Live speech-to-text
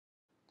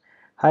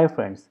Hi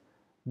friends,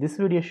 this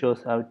video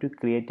shows how to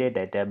create a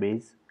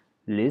database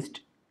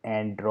list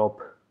and drop.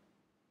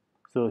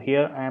 So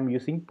here I am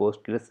using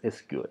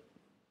PostgreSQL.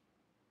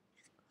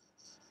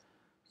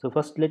 So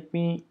first let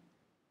me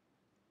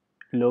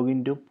log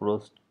into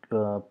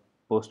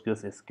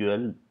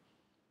PostgreSQL.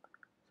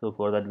 So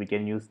for that we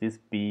can use this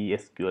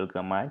psql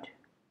command,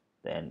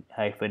 then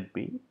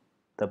 -p,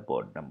 the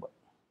port number.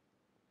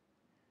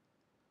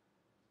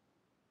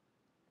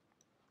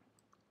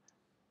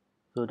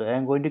 So I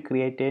am going to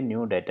create a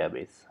new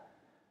database.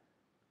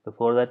 So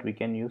for that we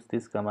can use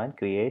this command,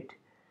 create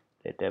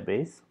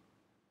database,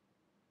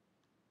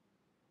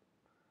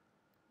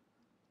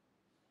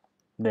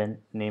 then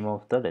name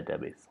of the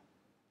database.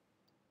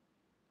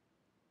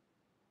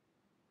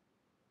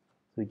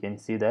 So you can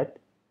see that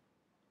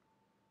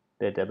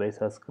database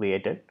has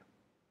created.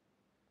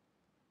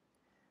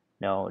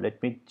 Now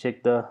let me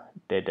check the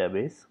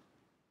database.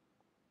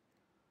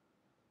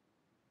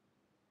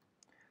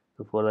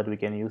 So for that we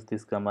can use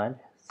this command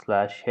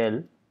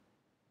 /help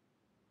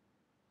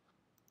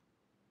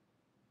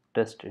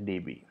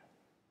testdb.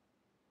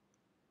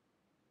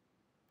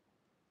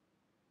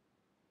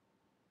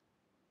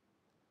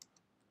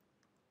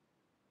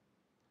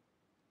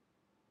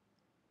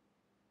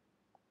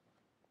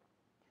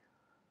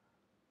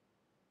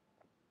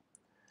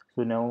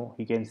 So now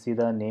you can see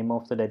the name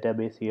of the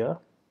database here,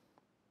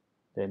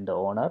 then the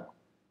owner,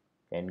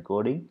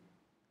 encoding,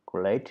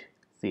 collect,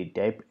 C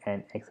type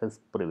and access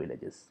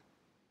privileges.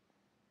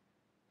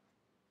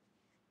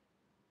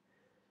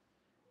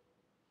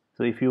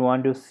 So if you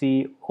want to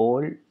see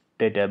all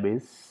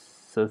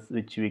databases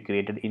which we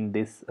created in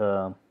this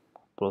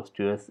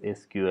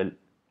PostgreSQL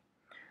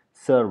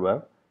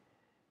server,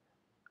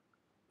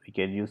 we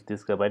can use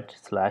this command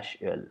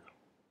 /l.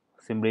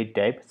 Simply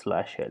type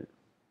 /l.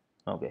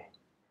 Okay.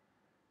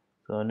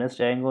 So next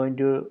I am going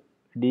to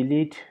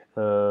delete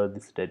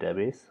this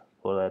database.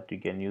 For that you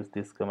can use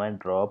this command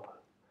drop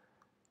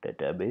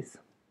database,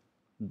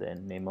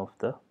 then name of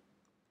the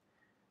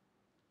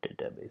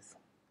database.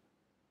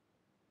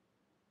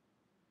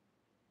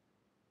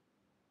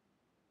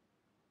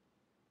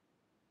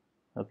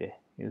 Okay,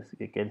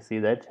 you can see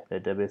that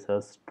database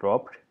has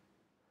dropped.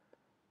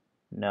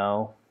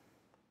 Now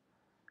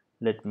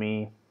let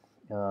me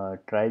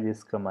try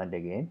this command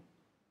again.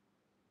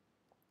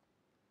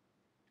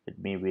 Let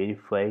me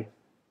verify.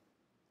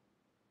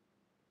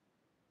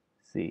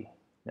 See,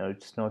 now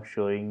it's not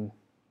showing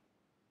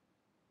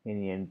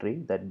any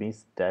entry. That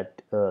means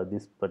that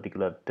this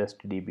particular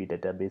testdb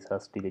database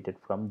has deleted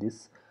from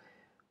this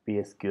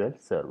PSQL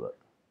server.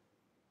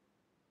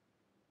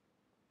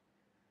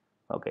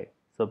 Okay,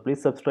 so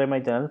please subscribe my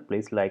channel,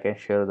 please like and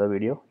share the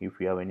video. If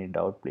you have any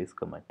doubt, please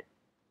comment.